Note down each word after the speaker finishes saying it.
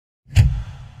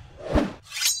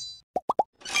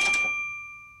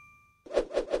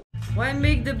Why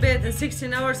make the bed? In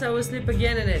 16 hours I will sleep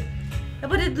again in it. Yeah,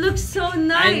 but it looks so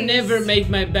nice. I never make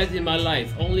my bed in my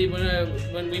life. Only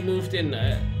when we moved in.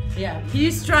 Yeah,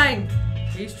 he's trying.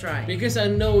 He's trying. Because I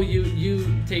know you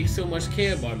take so much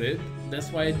care about it.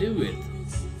 That's why I do it.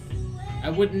 I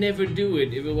would never do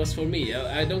it if it was for me.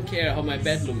 I don't care how my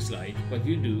bed looks like, but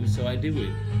you do, so I do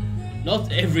it.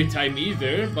 Not every time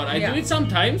either, but I do it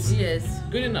sometimes. Yes.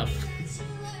 Good enough.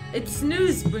 It's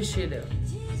snooze Bushido.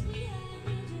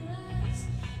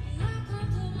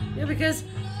 Yeah, because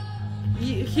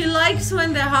he likes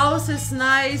when the house is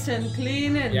nice and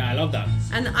clean. And, yeah, I love that.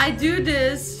 And I do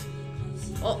this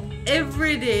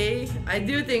every day. I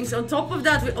do things. On top of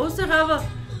that, we also have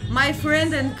my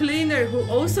friend and cleaner who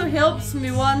also helps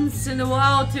me once in a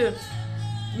while to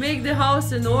make the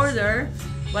house in order.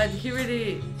 But he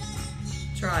really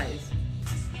tries.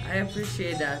 I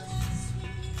appreciate that.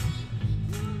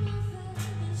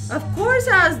 Of course,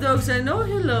 As Dogs. I know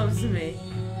he loves me.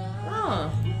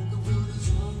 Oh.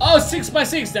 Oh,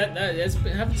 6x6. I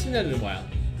haven't seen that in a while.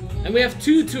 And we have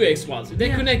two 2x1s. They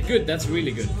connect good. That's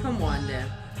really good. Come on, then.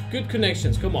 Good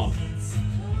connections. Come on.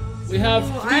 We have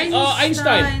three.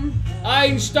 Einstein.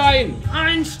 Einstein.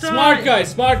 Smart guy.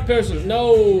 Smart person.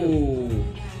 No.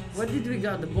 What did we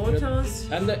got? The Botos?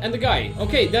 And the guy.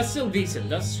 Okay, that's still decent.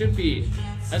 That should be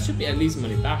at least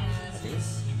money back, I think.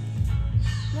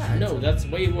 Yeah, no, that's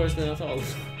way worse than I thought.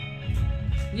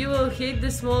 You will hate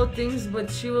the small things, but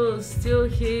she will still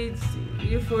hate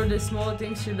you for the small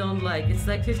things you don't like. It's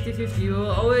like 50-50. You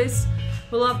will always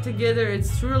pull up together.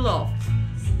 It's true love.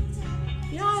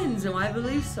 Yeah, Enzo, I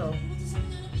believe so.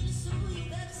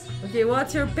 Okay,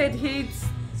 what's your pet hates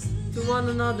to one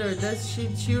another? Does she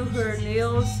chew her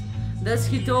nails? Does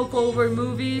he talk over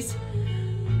movies?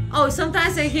 Oh,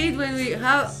 sometimes I hate when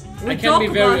I can be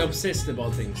very obsessed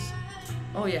about things.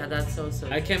 Oh yeah, that's also.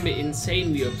 I can be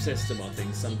insanely obsessed about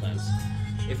things sometimes.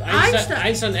 If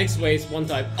Einstein X-Ways one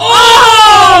time.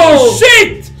 Oh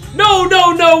shit! No,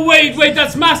 wait,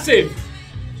 that's massive.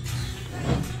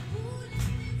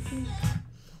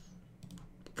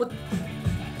 What?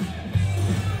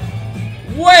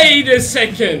 Wait a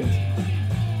second.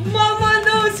 Mama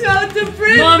knows how to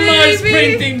print, Mama is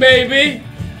printing, baby.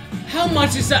 How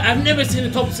much is that? I've never seen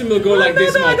a top symbol go like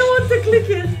this much. I don't want to click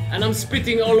it. And I'm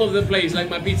spitting all over the place like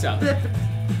my pizza.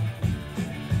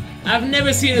 I've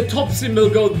never seen a top symbol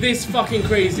go this fucking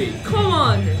crazy. Come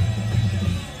on.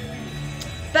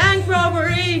 Bank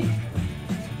robbery.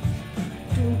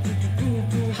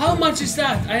 How much is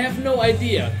that? I have no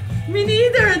idea. Me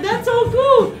neither. That's so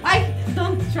cool. I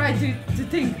don't try to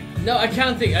think. No, I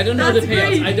can't think. I don't know the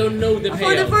payouts. Great. I don't know the payouts.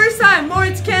 For the first time,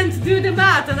 Moritz can't do the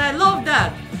math, and I love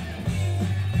that.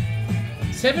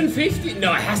 750?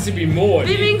 No, it has to be more.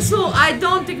 Bimingsu, I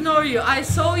don't ignore you. I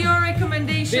saw your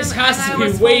recommendation. This has to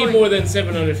be way more than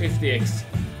 750x.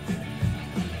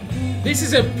 This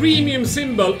is a premium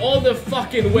symbol all the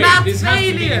fucking way. Math this has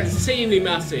failure. to be insanely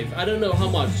massive. I don't know how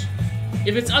much.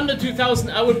 If it's under 2000,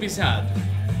 I would be sad.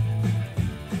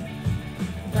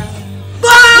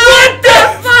 What the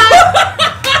fuck?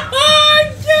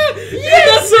 Yeah,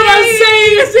 that's what I'm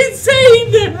saying. It's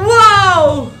insane.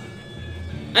 Wow.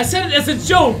 I said it as a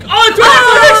joke. Oh,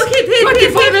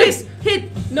 25x! Hit!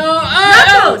 No,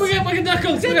 Knuckles! we got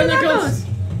Knuckles! We got Knuckles!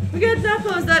 We got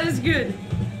Knuckles, that is good.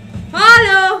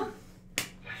 Hello!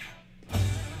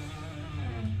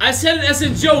 I said it as a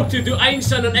joke to do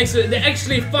Einstein and X. They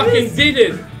actually fucking did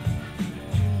it!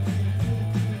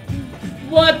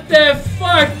 What the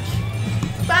fuck?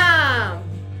 Bam!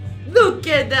 Look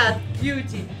at that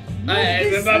beauty!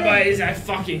 Baba is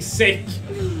fucking sick.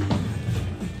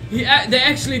 They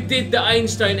actually did the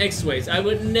Einstein X-Ways. I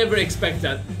would never expect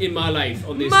that in my life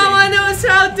on this Mama game. knows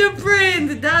how to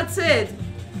print! That's it!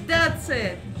 That's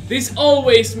it! This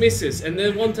always misses, and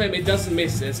then one time it doesn't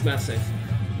miss, it's massive.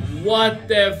 What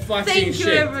the fucking shit? Thank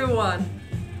you, everyone!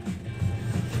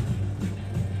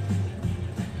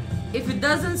 If it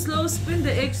doesn't slow spin,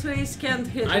 the X-Ways can't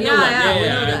hit. I know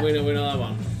that. We know that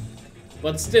one.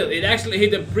 But still, it actually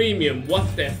hit a premium.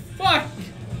 What the fuck?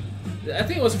 I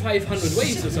think it was 500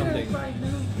 waves or something.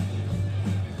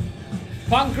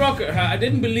 Punk rocker. I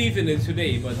didn't believe in it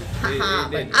today, but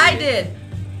I did.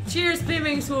 Cheers,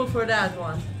 Bimingsu, for that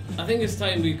one. I think it's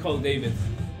time we call David.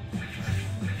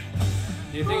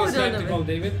 Do you think it's time to call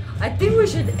David? I think we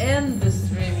should end the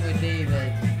stream with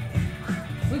David.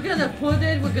 We're gonna put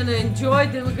it. We're gonna enjoy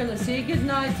it. Then we're gonna say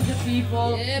goodnight to the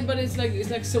people. Yeah, but it's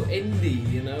like so indie,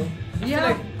 you know. I feel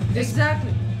like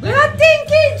exactly. We got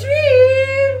 10K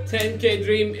Dream! 10K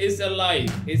Dream is alive.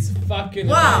 It's fucking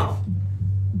alive.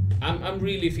 I'm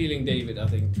really feeling David, I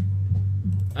think.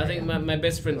 I think my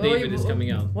best friend David is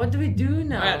coming out. What do we do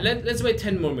now? Alright, let's wait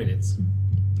 10 more minutes.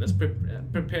 Let's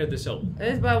prepare the soul.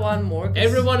 Let's buy one more.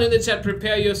 Everyone in the chat,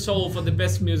 prepare your soul for the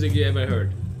best music you ever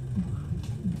heard.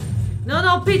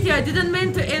 No, Pity, I didn't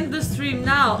mean to end the stream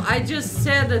now. I just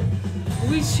said that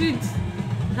we should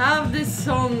have this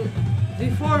song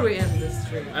before we end the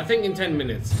stream. I think in 10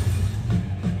 minutes.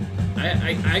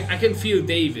 I can feel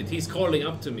David. He's calling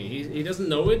up to me. He doesn't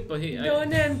know it, but he...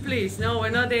 Don't end, please. No, we're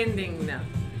not ending now.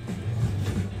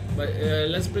 But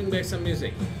let's bring back some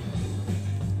music.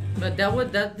 But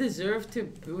that deserved to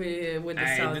be with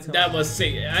the sound. That was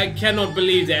sick. I cannot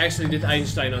believe they actually did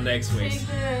Einstein on the X-Ways.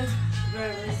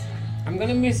 I'm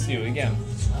gonna miss you again.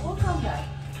 I will come back.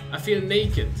 I feel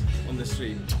naked on the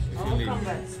stream. I will come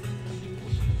back.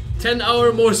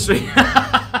 10-hour more stream.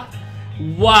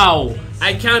 Wow!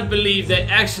 I can't believe they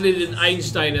actually did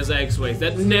Einstein as X-Ways.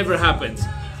 That never happens.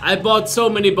 I bought so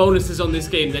many bonuses on this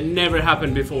game that never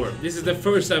happened before. This is the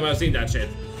first time I've seen that shit.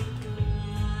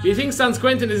 Do you think San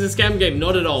Quentin is a scam game?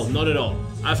 Not at all, not at all.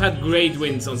 I've had great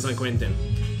wins on San Quentin.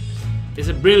 It's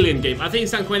a brilliant game. I think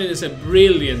San Quentin is a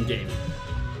brilliant game.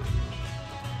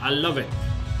 I love it.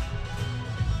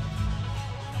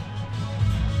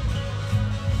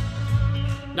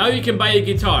 Now you can buy a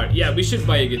guitar. Yeah, we should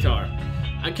buy a guitar.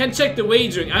 I can check the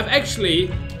wagering.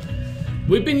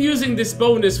 We've been using this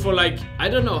bonus for like, I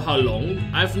don't know how long.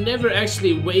 I've never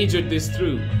actually wagered this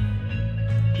through.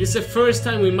 This is the first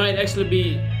time we might actually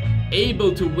be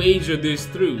able to wager this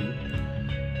through.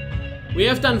 We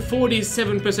have done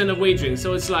 47% of wagering,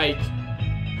 so it's like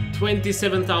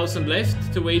 27,000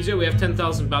 left to wager. We have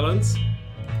 10,000 balance.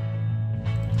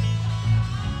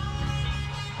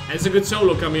 And it's a good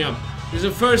solo coming up. This is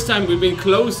the first time we've been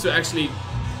close to actually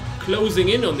closing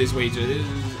in on this wager. This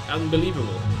is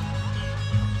unbelievable.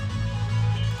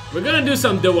 We're gonna do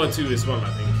some Doa 2 as well, I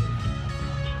think.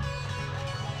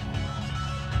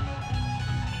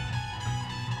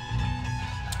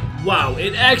 Wow,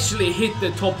 it actually hit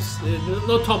the top,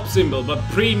 not top symbol, but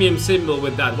premium symbol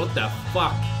with that. What the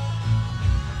fuck?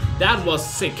 That was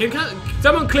sick. Can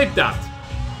someone clip that?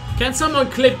 Can someone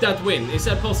clip that win? Is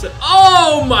that possible?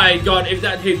 Oh my god, if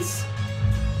that hits.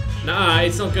 Nah,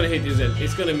 it's not gonna hit, is it?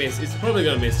 It's gonna miss. It's probably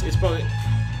gonna miss. It's probably...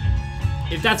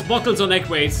 If that's bottles on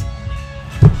X-Ways.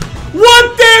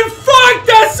 What the fuck?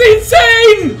 That's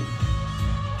insane!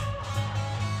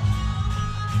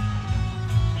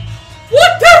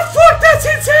 What the fuck? That's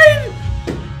insane!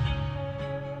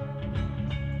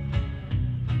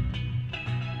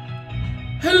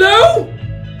 Hello?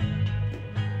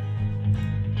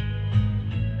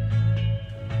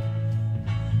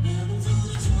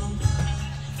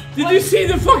 Did you see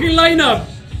the fucking lineup?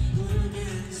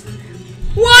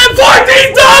 What?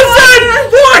 14,000!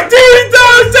 14,000!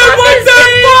 What the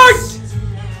fuck?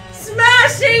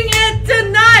 Smashing it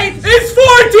tonight! It's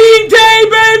 14K,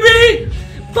 baby!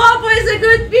 Papa is a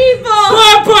good people!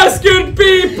 Papa's good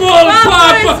people!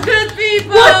 Papa is good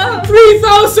people! What?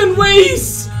 3,000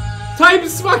 ways!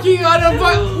 Times fucking out of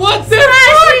what the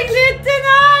Smashing it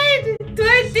tonight!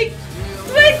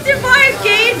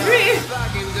 25K dream!